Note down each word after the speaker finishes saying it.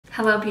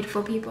Hello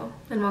beautiful people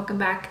and welcome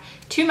back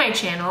to my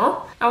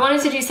channel. I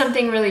wanted to do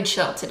something really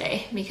chill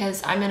today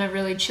because I'm in a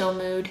really chill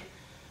mood.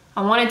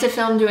 I wanted to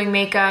film doing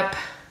makeup.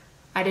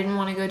 I didn't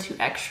want to go too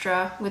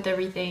extra with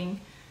everything,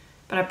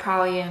 but I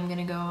probably am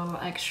gonna go a little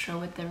extra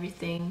with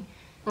everything.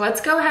 Let's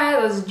go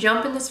ahead, let's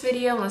jump in this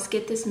video and let's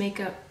get this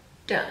makeup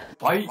done.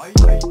 Bye.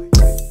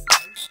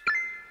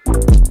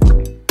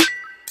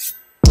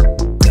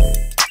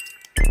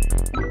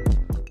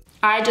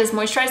 I just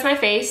moisturized my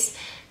face,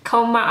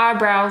 combed my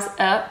eyebrows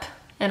up,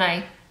 and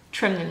I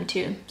trimmed them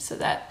too so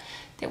that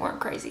they weren't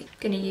crazy. I'm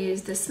gonna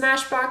use the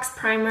Smashbox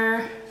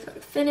primer photo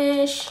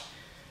finish.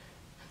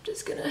 I'm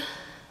just gonna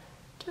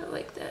do it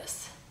like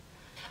this.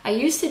 I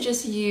used to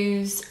just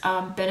use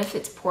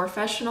Benefit's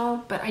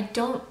Porefessional, but I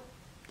don't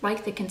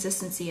like the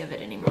consistency of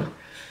it anymore.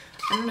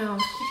 I don't know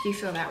if you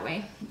feel that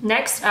way.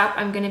 Next up,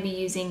 I'm gonna be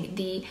using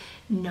the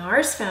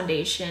NARS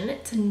foundation.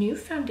 It's a new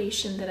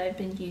foundation that I've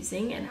been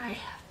using and I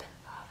have been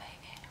loving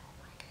it.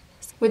 Oh my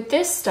goodness. With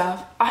this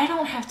stuff, I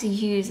don't have to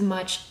use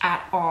much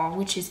at all,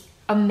 which is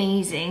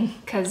amazing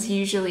because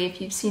usually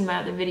if you've seen my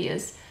other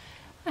videos,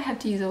 I have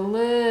to use a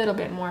little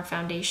bit more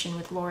foundation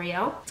with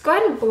L'Oreal. Let's go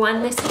ahead and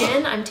blend this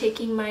in. I'm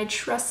taking my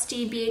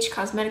trusty BH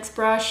Cosmetics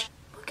brush.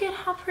 Look at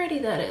how pretty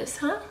that is,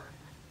 huh?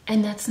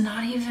 And that's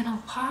not even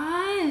a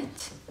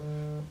lot.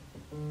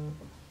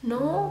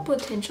 No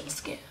potential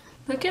scam.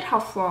 Look at how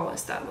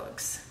flawless that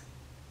looks.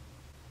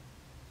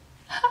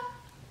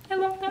 I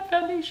love that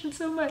foundation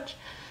so much.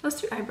 Let's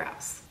do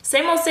eyebrows.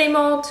 Same old, same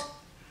old.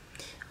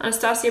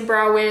 Anastasia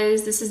Brow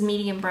Wiz. This is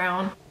medium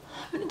brown.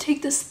 I'm gonna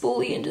take this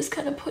spoolie and just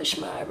kind of push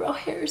my eyebrow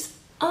hairs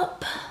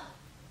up.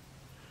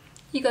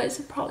 You guys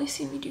have probably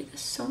seen me do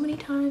this so many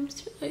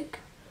times. You're like,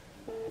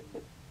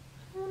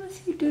 I wanna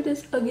see you do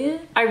this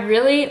again. I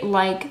really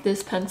like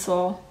this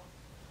pencil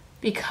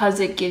because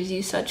it gives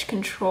you such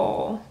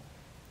control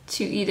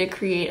to either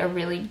create a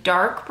really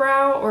dark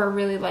brow or a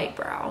really light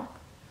brow.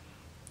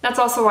 That's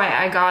also why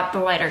I got the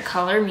lighter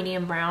color,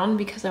 medium brown,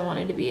 because I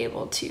wanted to be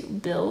able to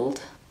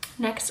build.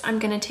 Next, I'm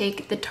gonna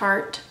take the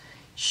Tarte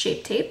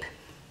Shape Tape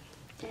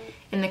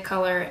in the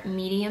color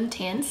Medium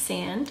Tan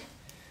Sand.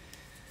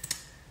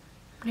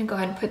 I'm gonna go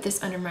ahead and put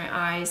this under my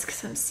eyes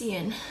because I'm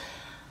seeing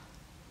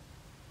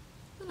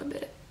a little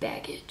bit of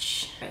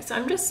baggage. Okay, so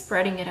I'm just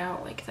spreading it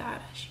out like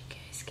that, as you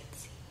guys can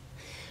see.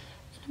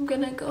 And I'm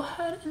gonna go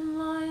ahead and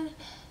line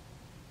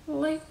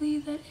lightly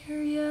that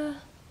area.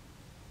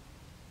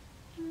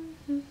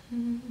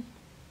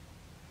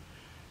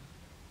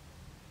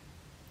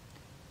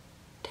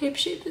 Tape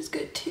shape is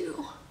good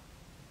too.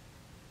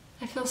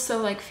 I feel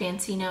so like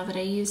fancy now that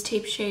I use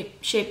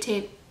shape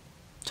tape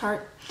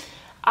Tarte.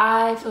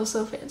 I feel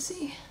so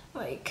fancy.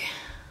 Like,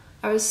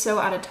 I was so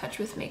out of touch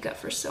with makeup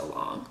for so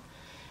long.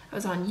 I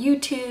was on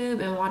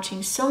YouTube and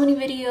watching so many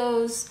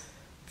videos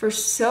for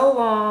so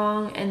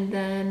long, and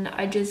then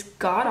I just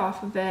got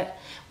off of it.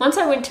 Once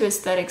I went to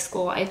aesthetic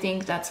school, I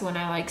think that's when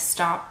I like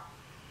stopped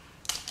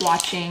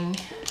watching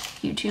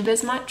YouTube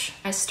as much.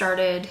 I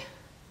started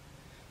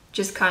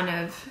just kind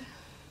of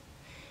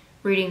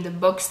reading the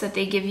books that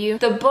they give you.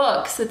 The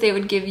books that they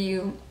would give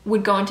you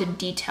would go into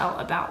detail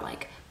about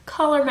like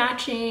color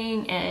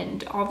matching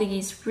and all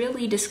these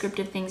really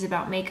descriptive things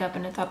about makeup,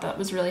 and I thought that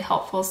was really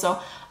helpful.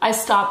 So I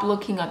stopped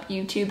looking up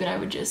YouTube and I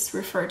would just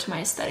refer to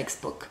my aesthetics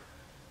book,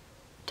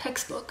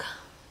 textbook,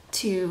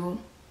 to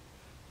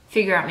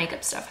figure out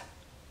makeup stuff.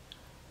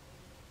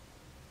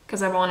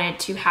 Because I wanted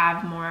to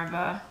have more of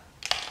a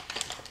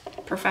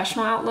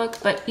professional outlook,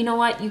 but you know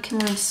what? You can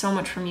learn so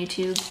much from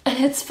YouTube.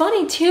 And it's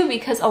funny too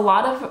because a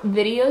lot of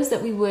videos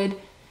that we would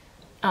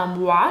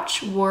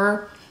watch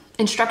were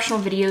instructional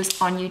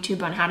videos on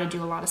YouTube on how to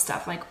do a lot of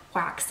stuff like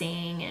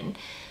waxing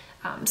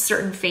and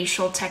certain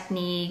facial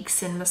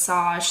techniques and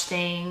massage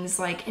things,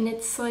 like, and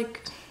it's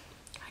like,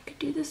 I could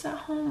do this at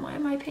home. Why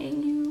am I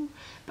paying you?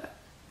 But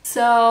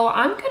so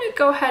I'm gonna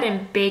go ahead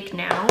and bake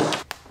now.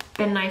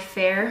 Ben Knife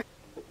Fair.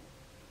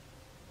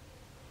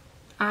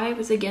 I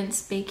was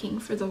against baking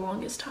for the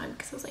longest time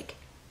because I was like,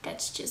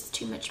 that's just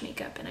too much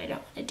makeup and I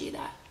don't want to do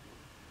that.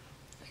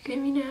 Look at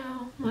me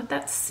now. Let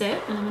that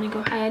sit and I'm gonna go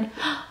ahead.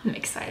 I'm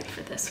excited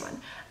for this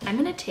one. I'm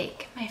gonna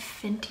take my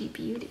Fenty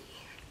Beauty.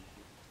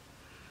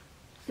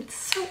 It's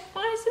so,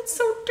 why is it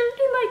so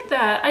dirty like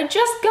that? I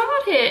just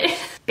got it.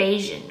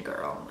 Bayesian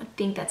girl, I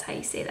think that's how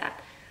you say that.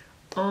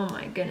 Oh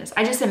my goodness.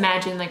 I just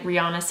imagine like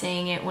Rihanna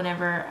saying it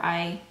whenever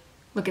I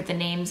look at the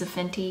names of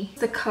Fenty.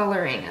 The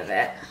coloring of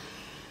it.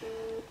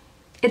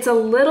 It's a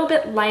little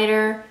bit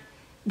lighter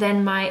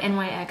than my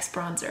NYX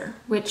bronzer,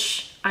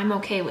 which I'm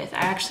okay with. I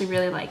actually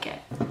really like it.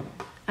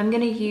 I'm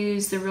gonna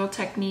use the Real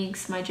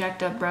Techniques, my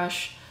jacked up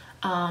brush.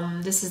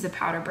 This is the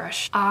powder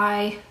brush.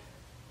 I'm in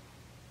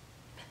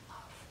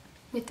love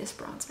with this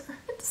bronzer.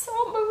 It's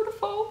so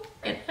beautiful.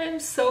 And I'm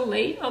so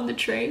late on the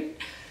train.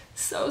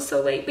 So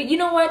late. But you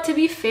know what? To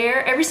be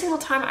fair, every single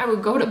time I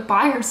would go to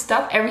buy her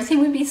stuff,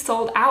 everything would be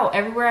sold out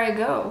everywhere I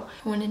go.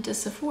 I went into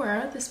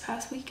Sephora this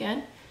past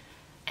weekend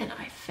and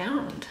I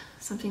found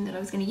something that I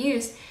was gonna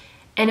use.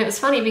 And it was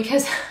funny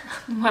because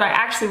what I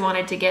actually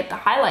wanted to get, the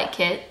highlight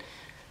kit,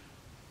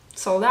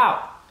 sold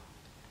out.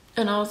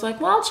 And I was like,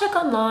 well, I'll check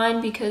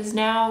online, because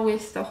now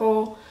with the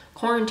whole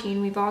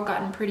quarantine, we've all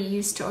gotten pretty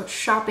used to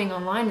shopping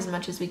online as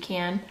much as we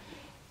can.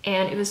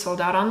 And it was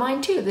sold out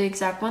online too, the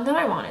exact one that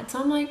I wanted. So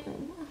I'm like,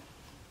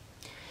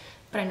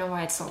 but I know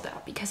why it's sold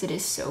out, because it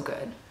is so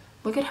good.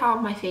 Look at how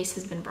my face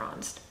has been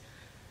bronzed.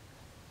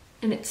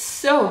 And it's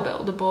so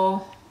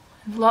buildable.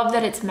 I love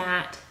that it's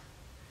matte.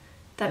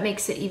 That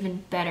makes it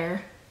even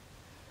better.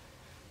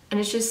 And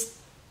it's just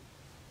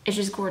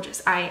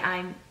gorgeous.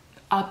 I'm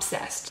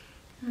obsessed.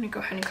 I'm gonna go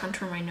ahead and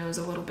contour my nose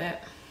a little bit.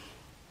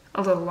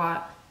 A little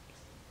lot.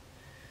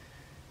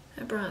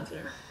 That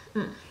bronzer.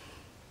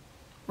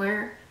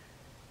 Where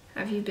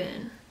have you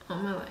been all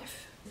my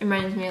life? It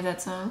reminds me of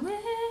that song. Where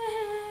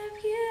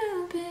have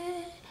you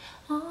been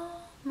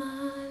all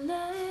my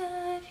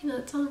life? You know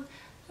that song?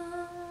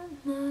 All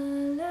my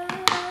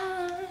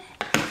life.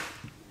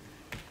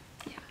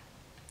 Yeah,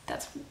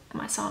 that's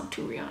my song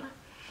to Rihanna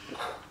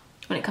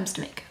when it comes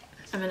to makeup.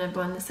 I'm gonna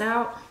blend this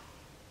out.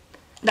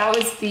 That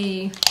was the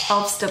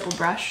e.l.f. stipple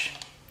brush,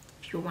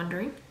 if you're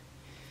wondering.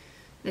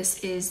 This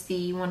is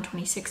the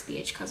 126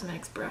 BH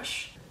Cosmetics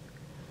brush.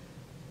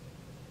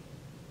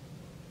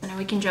 And now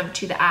we can jump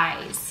to the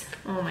eyes.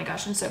 Oh my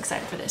gosh, I'm so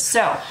excited for this.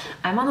 So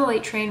I'm on the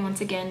late train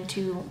once again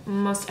to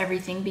most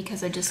everything,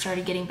 because I just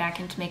started getting back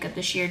into makeup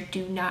this year.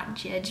 Do not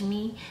judge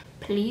me,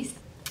 please.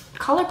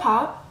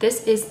 ColourPop,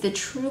 this is the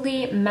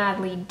Truly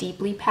Madly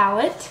Deeply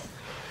palette.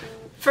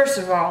 First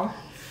of all,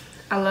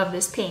 I love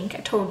this pink. I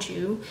told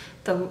you,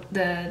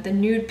 the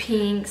nude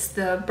pinks,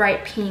 the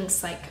bright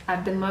pinks, like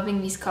I've been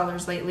loving these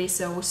colors lately.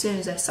 So as soon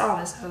as I saw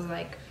this, I was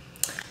like,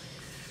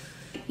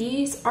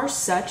 these are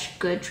such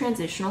good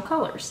transitional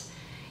colors.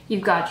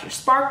 You've got your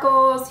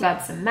sparkles, you've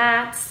got some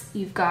mattes,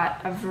 you've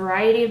got a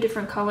variety of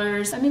different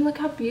colors. I mean, look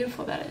how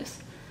beautiful that is.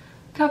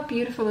 Look how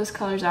beautiful those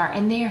colors are.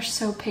 And they are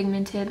so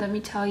pigmented, let me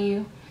tell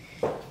you.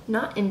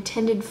 Not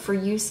intended for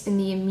use in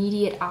the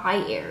immediate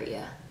eye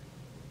area.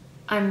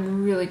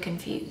 I'm really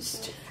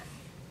confused.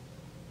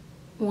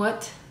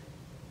 What?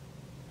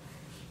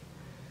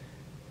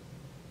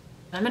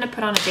 I'm gonna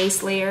put on a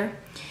base layer,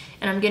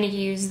 and I'm gonna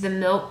use the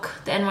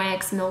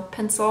NYX Milk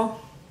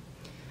pencil.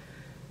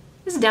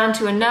 This is down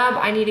to a nub.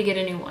 I need to get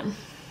a new one.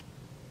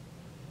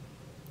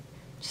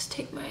 Just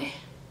take my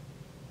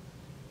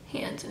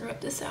hands and rub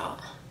this out.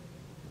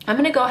 I'm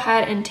gonna go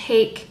ahead and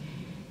take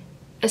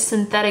a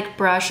synthetic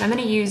brush. I'm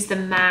gonna use the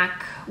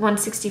MAC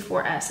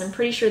 164S. I'm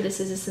pretty sure this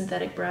is a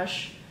synthetic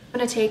brush. I'm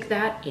gonna take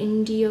that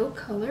Indio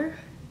color.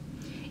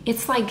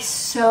 It's like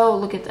so,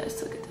 look at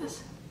this, look at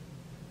this.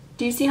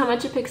 Do you see how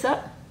much it picks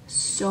up?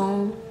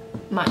 So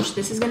much.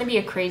 This is gonna be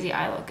a crazy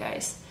eye look,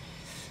 guys.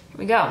 Here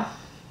we go.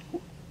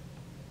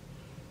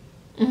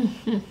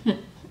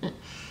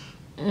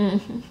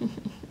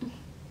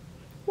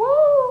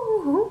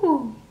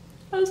 Woo!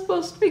 I was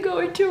supposed to be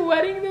going to a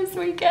wedding this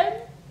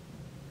weekend.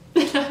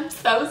 I'm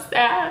so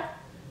sad.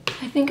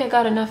 I think I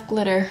got enough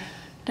glitter,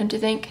 don't you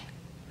think?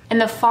 And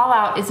the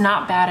fallout is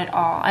not bad at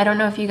all. I don't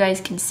know if you guys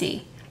can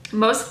see.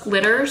 Most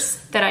glitters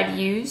that I've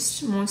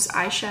used, most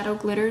eyeshadow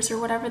glitters or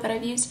whatever that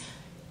I've used,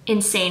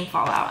 insane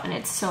fallout, and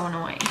it's so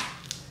annoying.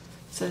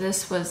 So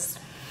this was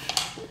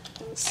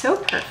so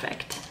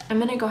perfect. I'm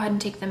gonna go ahead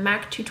and take the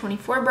MAC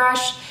 224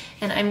 brush,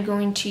 and I'm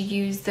going to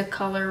use the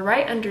color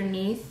right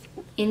underneath,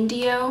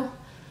 Indio,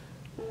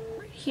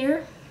 right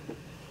here.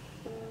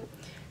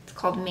 It's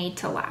called Made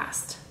to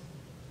Last.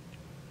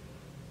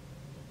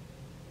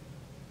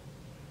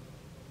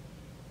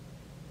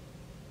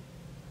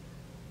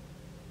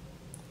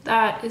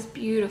 That is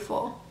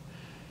beautiful.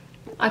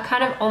 I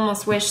kind of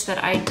almost wish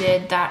that I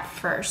did that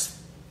first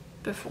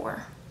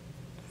before.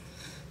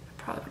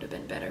 Probably would have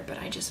been better, but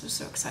I just was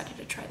so excited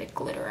to try the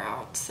glitter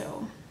out,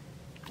 so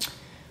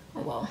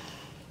oh well.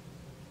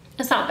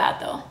 It's not bad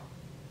though.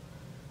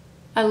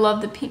 I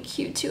love the pink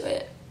hue to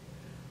it.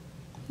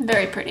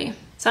 Very pretty.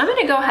 So I'm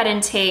gonna go ahead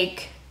and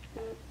take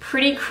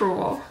Pretty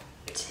Cruel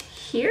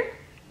here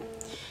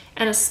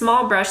and a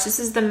small brush. This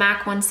is the MAC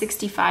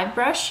 165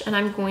 brush, and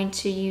I'm going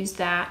to use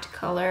that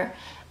color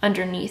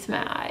underneath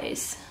my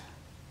eyes.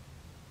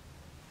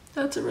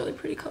 That's a really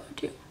pretty color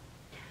too.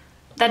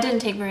 That didn't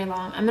take very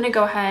long. I'm gonna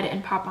go ahead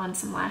and pop on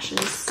some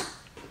lashes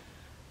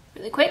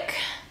really quick.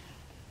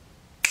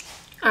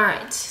 All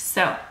right,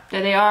 so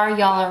there they are.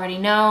 Y'all already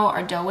know,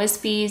 our doe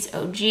wispies,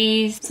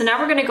 OGs. So now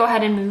we're gonna go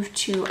ahead and move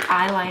to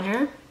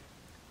eyeliner.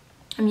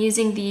 I'm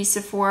using the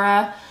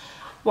Sephora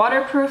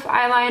waterproof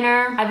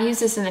eyeliner. I've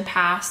used this in the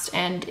past,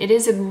 and it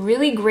is a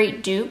really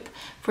great dupe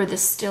for the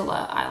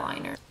Stila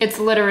eyeliner. It's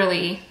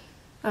literally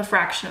a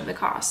fraction of the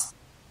cost.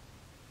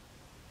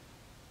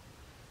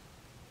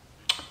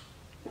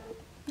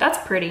 That's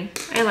pretty.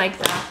 I like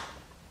that.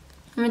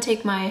 I'm gonna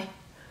take my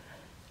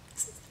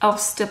e.l.f.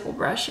 stipple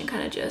brush and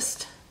kind of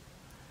just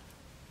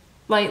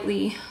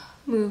lightly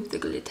move the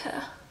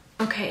glitter.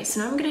 Okay,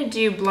 so now I'm gonna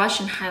do blush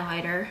and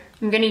highlighter.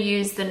 I'm gonna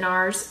use the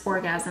NARS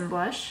Orgasm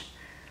blush.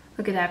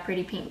 Look at that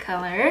pretty pink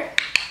color.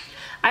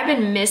 I've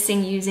been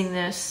missing using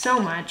this so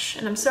much,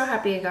 and I'm so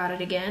happy I got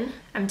it again.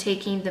 I'm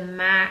taking the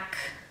MAC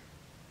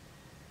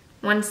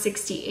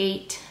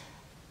 168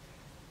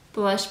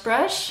 blush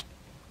brush.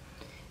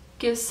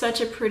 Gives such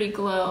a pretty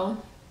glow.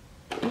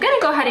 I'm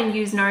gonna go ahead and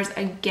use NARS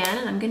again,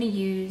 and I'm gonna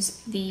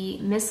use the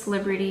Miss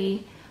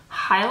Liberty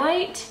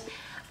highlight.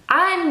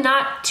 I'm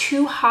not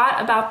too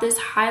hot about this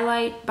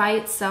highlight by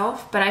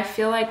itself, but I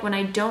feel like when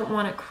I don't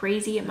want a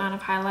crazy amount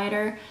of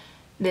highlighter,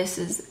 this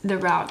is the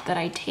route that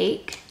I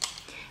take.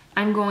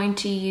 I'm going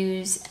to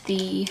use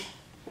the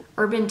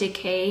Urban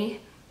Decay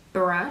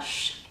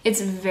brush.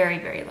 It's very,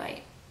 very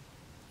light,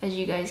 as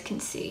you guys can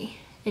see.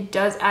 It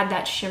does add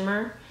that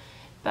shimmer,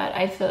 but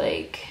I feel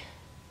like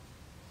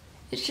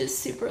it's just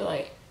super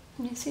light.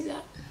 Can you see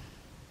that?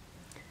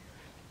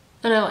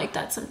 And I like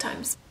that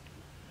sometimes.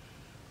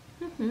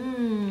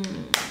 And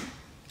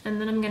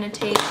then I'm gonna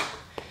take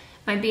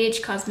my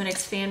BH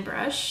Cosmetics fan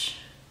brush,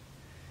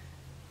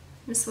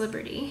 Miss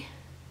Liberty.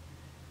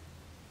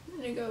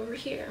 I'm gonna go over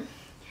here.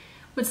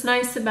 What's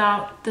nice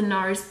about the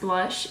NARS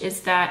blush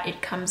is that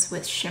it comes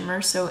with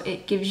shimmer, so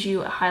it gives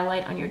you a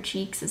highlight on your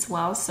cheeks as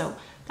well. So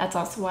that's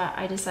also why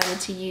I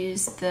decided to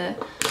use the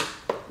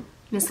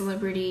Miss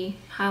Liberty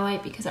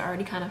highlight, because I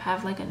already kind of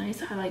have like a nice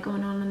highlight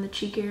going on in the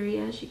cheek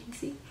area, as you can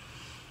see.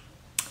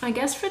 I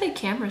guess for the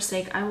camera's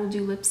sake, I will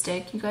do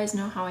lipstick. You guys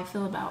know how I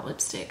feel about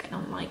lipstick. I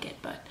don't like it,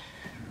 but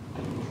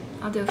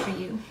I'll do it for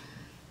you.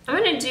 I'm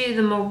gonna do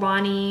the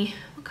Milani,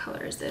 what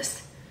color is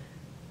this?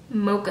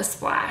 Mocha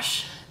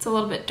Splash. It's a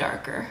little bit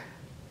darker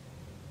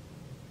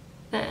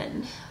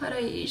than what I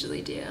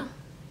usually do.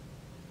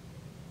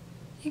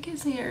 It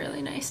gives me a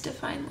really nice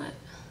defined lip.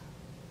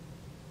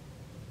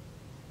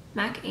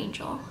 Mac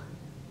Angel.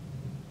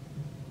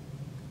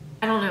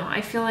 I don't know,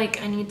 I feel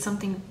like I need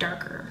something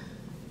darker.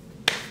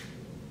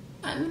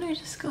 I'm gonna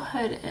just go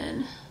ahead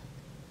and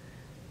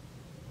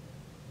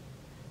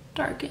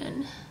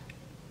darken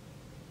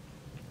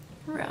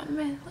around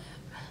my lip.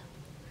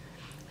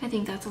 I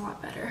think that's a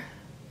lot better.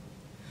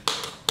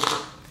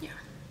 Yeah,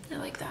 I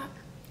like that.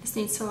 This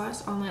needs to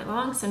last all night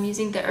long, so I'm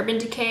using the Urban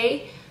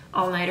Decay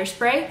All-Nighter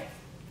Spray.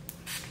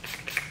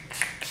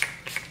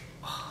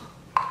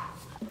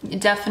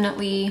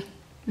 Definitely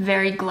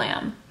very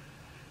glam.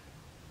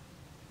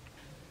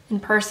 In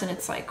person,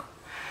 it's like,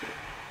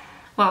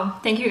 well,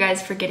 thank you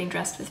guys for getting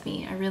dressed with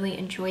me. I really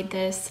enjoyed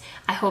this.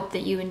 I hope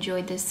that you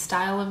enjoyed this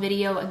style of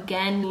video.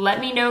 Again,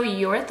 let me know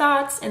your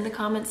thoughts in the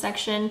comment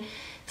section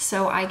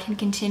so I can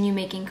continue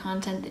making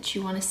content that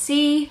you want to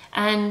see.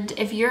 And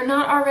if you're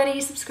not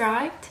already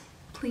subscribed,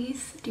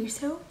 please do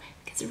so,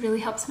 because it really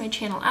helps my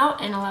channel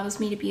out and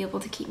allows me to be able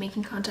to keep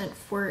making content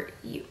for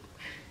you.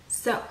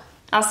 So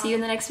I'll see you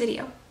in the next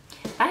video.